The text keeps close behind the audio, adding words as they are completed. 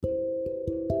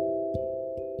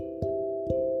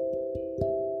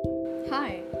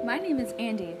Hi, my name is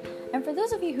Andy, and for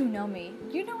those of you who know me,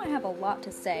 you know I have a lot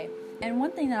to say, and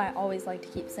one thing that I always like to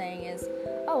keep saying is,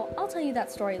 oh, I'll tell you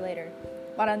that story later.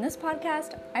 But on this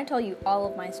podcast, I tell you all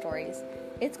of my stories.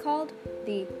 It's called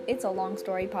the It's a Long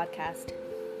Story podcast.